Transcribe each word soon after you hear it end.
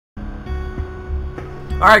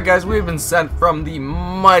Alright guys, we've been sent from the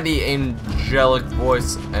mighty angelic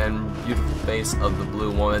voice and beautiful face of the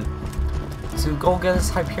blue woman to go get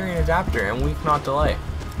this Hyperion adapter, and we cannot delay.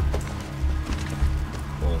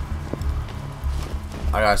 Cool.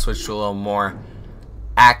 I gotta switch to a little more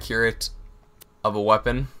accurate of a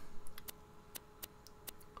weapon.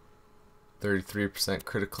 33%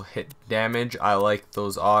 critical hit damage. I like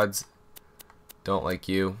those odds. Don't like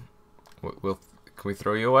you. Can we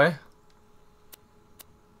throw you away?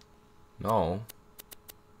 No.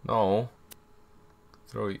 No.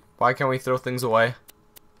 Why can't we throw things away?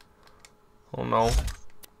 Oh no.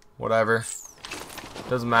 Whatever.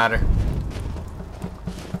 Doesn't matter.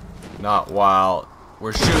 Not while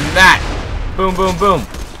we're shooting that! Boom, boom, boom!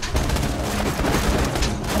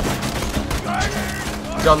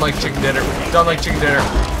 Done like chicken dinner. Done like chicken dinner.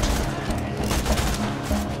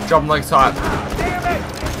 Jump like it's hot.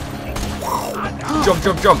 Jump,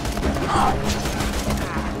 jump, jump.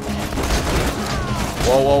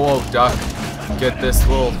 Whoa, whoa, whoa, duck. Get this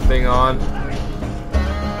little thing on.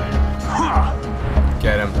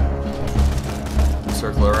 Get him.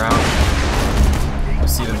 Circle around. I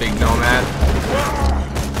see the big nomad.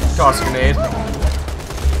 Toss a grenade.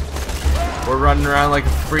 We're running around like a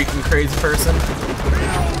freaking crazy person.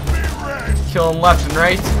 Kill him left and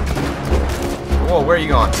right. Whoa, where are you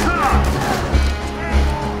going?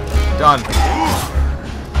 Done.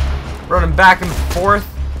 Running back and forth.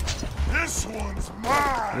 This one's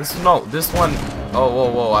mine. This one. Oh,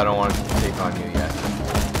 whoa, whoa! I don't want to take on you yet.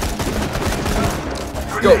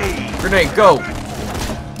 Go, grenade, go.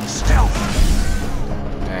 Stealth.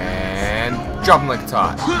 And drop him like it's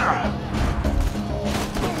hot.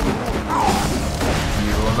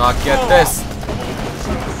 You will not get this.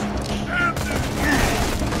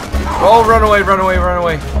 Oh, run away, run away, run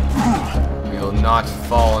away. We will not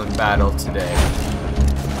fall in battle today.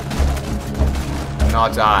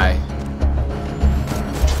 Not I.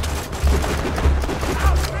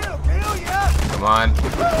 Come on.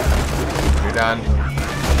 You're done.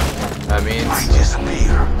 That means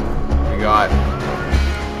we got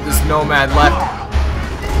this nomad left.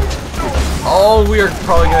 Oh, we are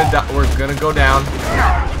probably gonna we're gonna go down.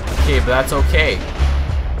 Okay, but that's okay.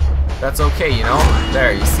 That's okay, you know.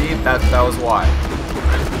 There, you see, that was why.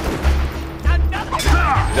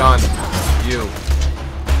 Done. You.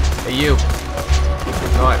 Hey, you.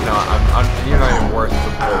 No, no, you're not even worth the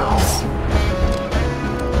bullets.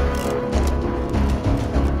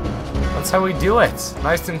 That's how we do it.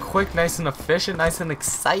 Nice and quick, nice and efficient, nice and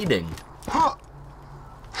exciting.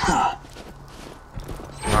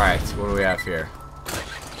 Alright, what do we have here?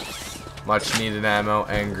 Much needed ammo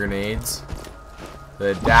and grenades.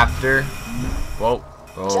 The adapter. Whoa.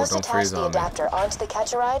 Oh, just don't attach freeze the on me. adapter onto the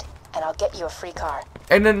catch-a-ride, and I'll get you a free car.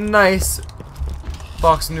 And a nice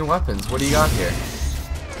box of new weapons. What do you got here?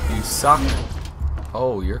 You suck.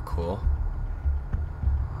 Oh, you're cool.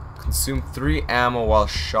 Consume 3 ammo while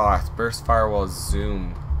shot. Burst fire while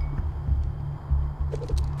zoom.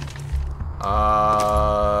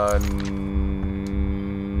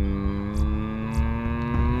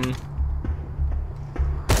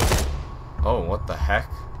 Oh, what the heck?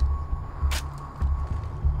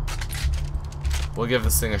 We'll give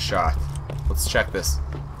this thing a shot. Let's check this.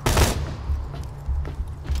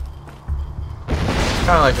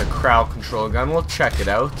 Kind of like a crowd control gun. We'll check it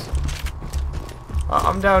out.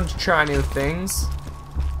 I'm down to try new things.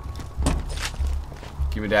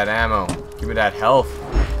 Give me that ammo. Give me that health.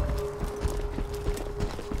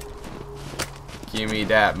 Give me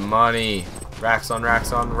that money. Racks on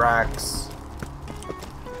racks on racks.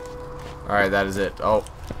 Alright, that is it. Oh,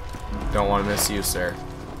 don't want to miss you, sir.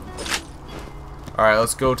 Alright,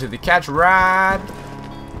 let's go to the catch ride.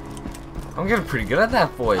 I'm getting pretty good at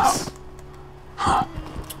that voice.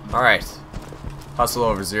 Alright. Hustle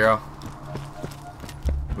over, Zero.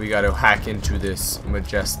 We gotta hack into this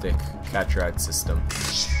majestic catch ride system.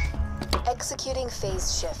 Executing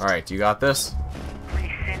phase shift. Alright, you got this?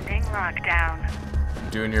 Rescinding lockdown.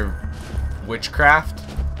 Doing your witchcraft?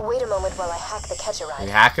 Wait a moment while I hack the catch-a-ride. Are you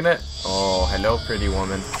hacking it? Oh, hello, pretty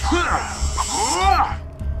woman.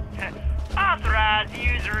 Authorized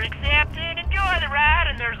user accepted. Enjoy the ride,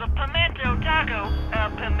 and there's a pimento taco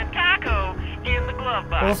in the glove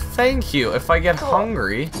box. Well, thank you. If I get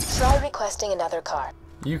hungry, try requesting another car.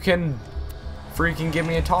 you can freaking give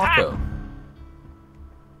me a taco.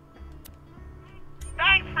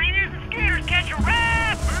 Thanks for using scooters. Catch a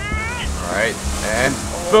ride. Alright, and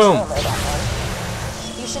boom!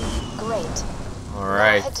 You should. Great.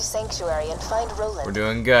 Alright, Head to Sanctuary and find Roland. we're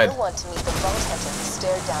doing good. You'll want to meet the vault hunter who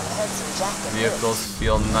stared down Hudson Jack and Vehicles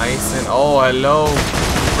feel nice and oh, hello!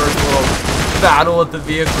 First little battle with the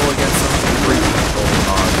vehicle against some freaking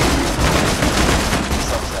gold.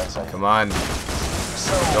 Come on.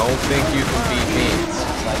 Don't think you can beat me.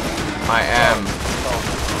 I am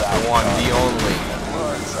the one, the only.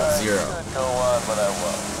 Zero.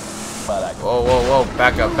 Whoa, whoa, whoa.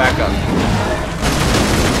 Back up, back up.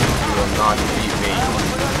 You will not beat me.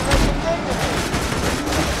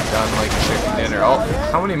 Done like chicken dinner. Oh,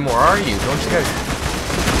 how many more are you? Don't you guys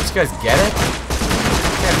get it?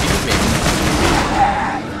 You can't beat me.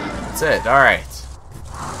 That's it. Alright.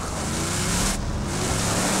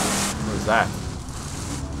 What was that?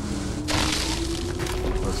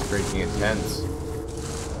 That was freaking intense.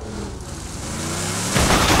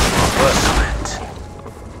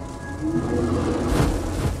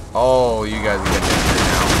 Oh, you guys are getting injured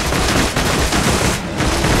now.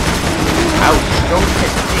 Ouch! Don't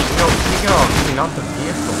take it off me, not the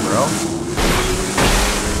vehicle, bro.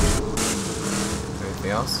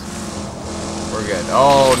 Anything else? We're good.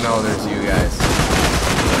 Oh no, there's you guys.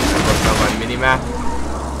 Looking on my mini map.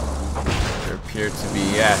 There appear to be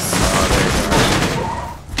yes. Oh, there you are.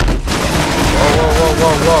 Whoa, whoa, whoa,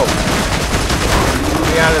 whoa, whoa! Get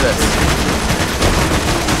me out of this.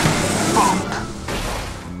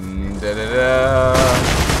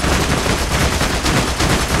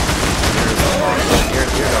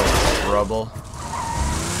 You're no trouble.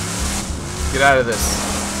 Get out of this.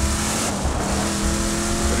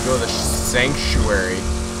 Gotta go to the sanctuary.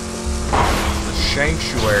 The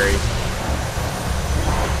sanctuary.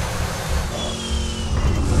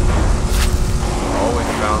 Oh, we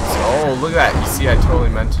found. Oh, look at that. You see, I totally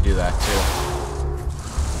meant to do that too.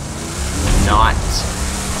 Not.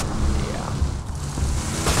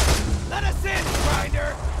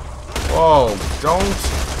 Whoa, don't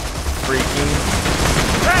freaking.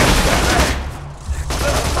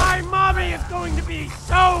 My mommy is going to be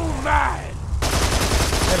so mad.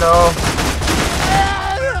 Hello.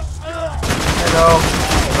 Hello.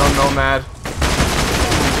 Hello, Nomad.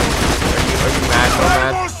 Are you mad,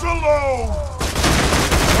 Nomad? You're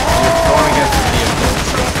going against the vehicle.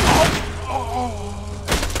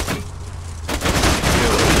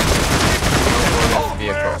 Dude. Don't go against the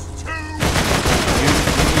vehicle.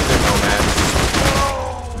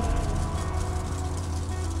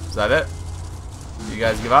 Is that it? You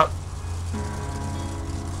guys give up?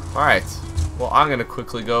 Alright. Well, I'm gonna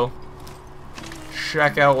quickly go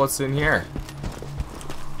check out what's in here.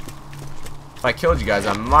 If I killed you guys,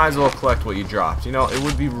 I might as well collect what you dropped. You know, it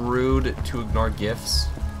would be rude to ignore gifts.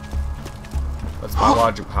 That's my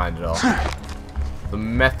logic behind it all. The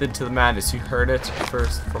method to the madness. You heard it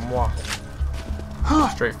first from moi.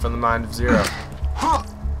 Straight from the mind of Zero.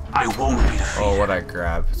 I won't be defeated. Oh, what'd I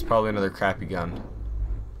grab? It's probably another crappy gun.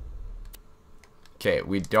 Okay,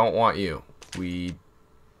 we don't want you. We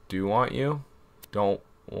do want you. Don't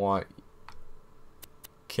want.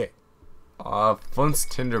 Okay. Flint's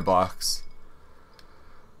tinderbox.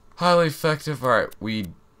 Highly effective. Alright,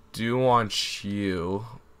 we do want you.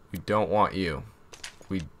 We don't want you.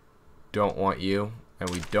 We don't want you. And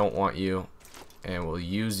we don't want you. And we'll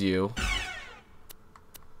use you.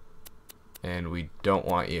 And we don't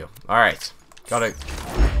want you. Alright. Got it.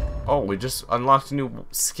 Oh, we just unlocked a new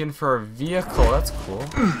skin for our vehicle. That's cool.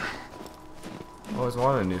 Always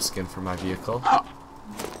wanted a new skin for my vehicle.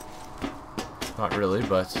 Not really,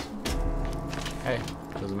 but hey,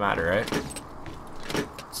 doesn't matter, right?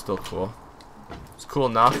 Still cool. It's cool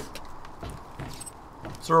enough.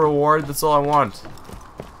 It's a reward. That's all I want.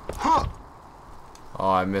 Oh,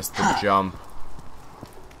 I missed the jump.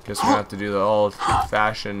 Guess we're gonna have to do the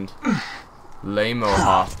old-fashioned lame-o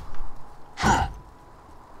hop.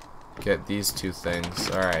 Get these two things.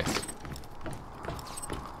 Alright.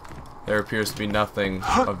 There appears to be nothing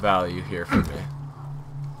of value here for me.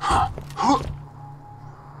 How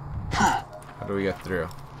do we get through?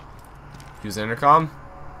 Use intercom?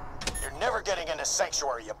 You're never getting into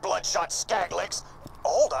Sanctuary, you bloodshot skaglicks.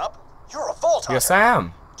 Hold up. You're a vault hunter. Yes, I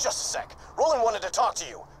am. Just a sec. Roland wanted to talk to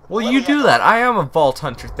you. Well, you do that. I am a vault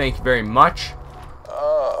hunter. Thank you very much.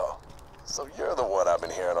 Oh. So you're the one I've been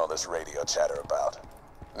hearing all this radio chatter about.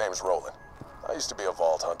 Name's Roland. I used to be a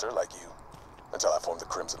vault hunter like you, until I formed the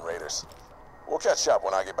Crimson Raiders. We'll catch up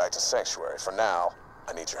when I get back to Sanctuary. For now,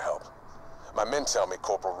 I need your help. My men tell me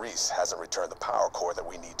Corporal Reisss hasn't returned the power core that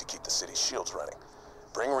we need to keep the city's shields running.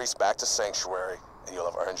 Bring Reisss back to Sanctuary, and you'll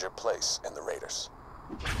have earned your place in the Raiders.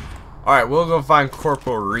 Alright, we'll go find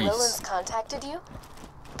Corporal Reisss. Roland's contacted you?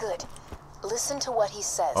 Good. Listen to what he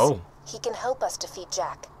says. Oh. He can help us defeat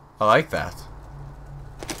Jack. I like that.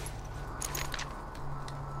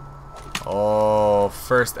 Oh,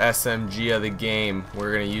 first SMG of the game.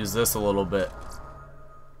 We're gonna use this a little bit.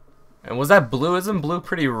 And was that blue? Isn't blue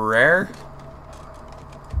pretty rare?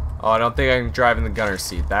 Oh, I don't think I can drive in the gunner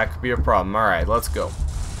seat. That could be a problem. Alright, let's go.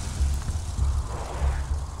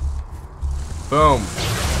 Boom.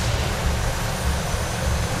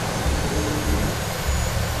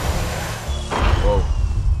 Whoa.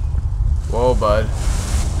 Whoa, bud.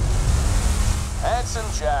 Handsome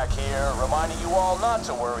Jack here, reminding you all not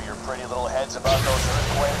to worry your pretty little heads about those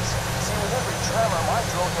earthquakes. See, with every tremor, my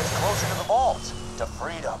drone gets closer to the vault, to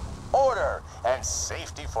freedom, order, and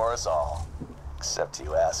safety for us all. Except to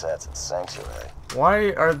you asshats in Sanctuary.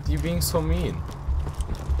 Why are you being so mean?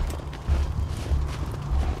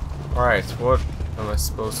 Alright, what am I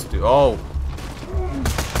supposed to do? Oh!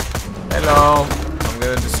 Hello! I'm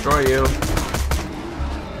gonna destroy you.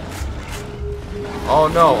 Oh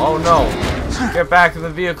no, oh no! Get back in the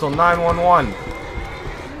vehicle, 911!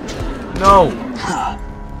 No!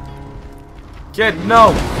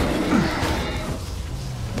 No!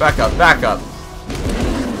 Back up, back up!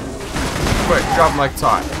 Quick, drop him like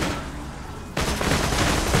hot.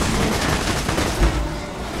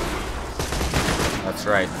 That's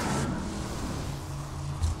right.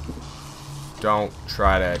 Don't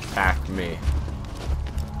try to attack me.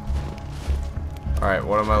 Alright,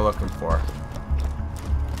 what am I looking for?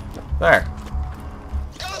 There.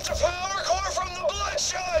 Got the power core from the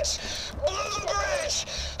Bloodshots! Blew the bridge!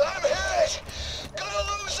 I'm hit! Gonna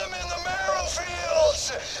lose them in the marrow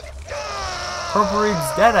fields! Corporal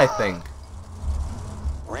Reiss's dead, I think.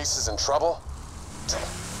 Reiss is in trouble? Damn,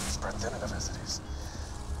 spread thin enough as it is.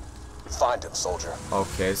 Find him, soldier.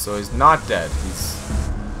 Okay, so he's not dead. He's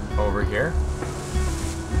over here.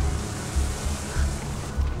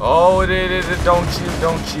 Oh,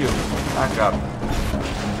 don't you. Back up.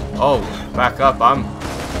 Oh, back up. I'm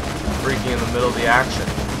freaking in the middle of the action.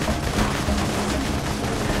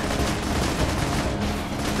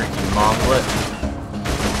 Freaking monglet.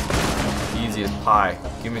 Easy as pie.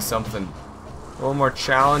 Give me something a little more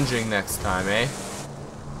challenging next time, eh?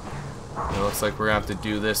 It looks like we're gonna have to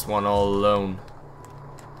do this one all alone.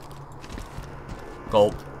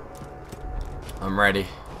 Gulp. I'm ready.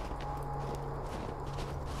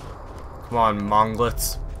 Come on,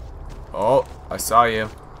 monglets. Oh, I saw you.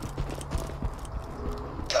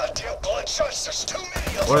 Goddamn Bloodshots, there's too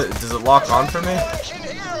many of them. What? Does it lock on for me? Can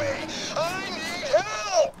hear me. I need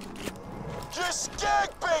help. Just gag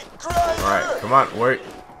bait, grinder. All right, come on, wait.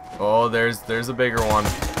 Oh, there's a bigger one.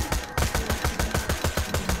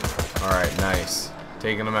 All right, nice.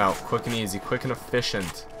 Taking them out, quick and easy, quick and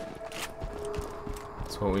efficient.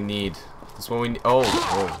 That's what we need. That's what we need. Oh,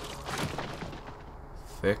 whoa.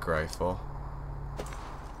 Thick rifle.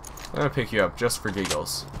 I'm gonna pick you up just for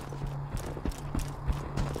giggles.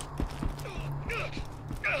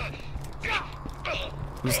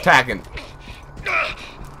 Who's attacking?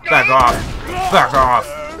 Back off! Back off!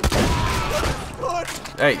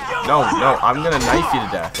 Hey, no, I'm gonna knife you to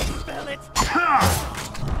death.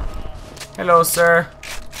 Hello, sir.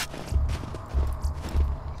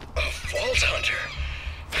 A Vault Hunter?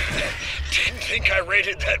 Didn't think I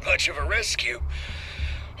rated that much of a rescue.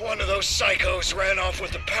 One of those psychos ran off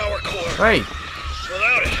with the power core. Hey!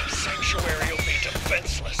 Without it, Sanctuary will be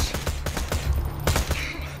defenseless.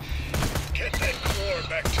 Get that core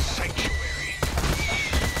back to Sanctuary.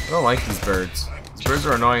 I don't like these birds. These birds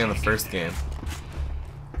are annoying in the first game.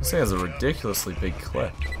 This thing has a ridiculously big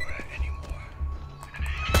clip.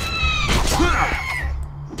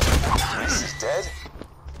 Reiss is dead?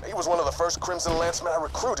 He was one of the first Crimson Lancemen I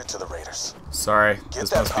recruited to the Raiders. Sorry, Get this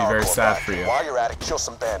that must be power very core sad back, for you. and while you're at it, kill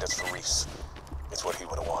some bandits for Reiss. It's what he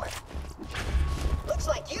would have wanted. Looks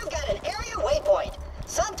like you've got an area waypoint.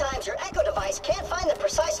 Sometimes your Echo device can't find the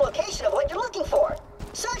precise location of what you're looking for.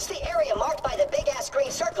 Search the area marked by the big-ass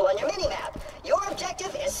green circle on your minimap. Your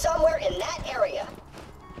objective is somewhere in that area.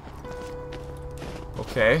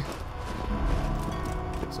 Okay.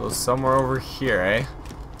 So it's somewhere over here, eh?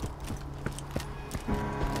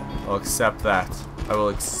 I'll accept that. I will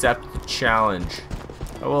accept the challenge.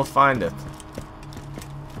 I will find it.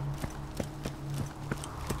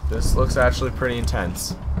 This looks actually pretty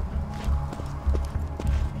intense.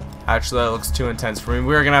 Actually, that looks too intense for me.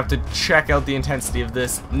 We're gonna have to check out the intensity of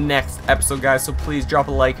this next episode, guys. So please drop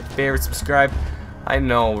a like, favorite, subscribe. I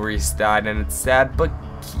know Reiss died and it's sad, but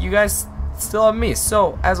you guys still have me.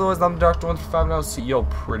 So as always, I'm Dr. 135 and I'll see you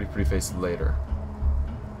pretty faces later.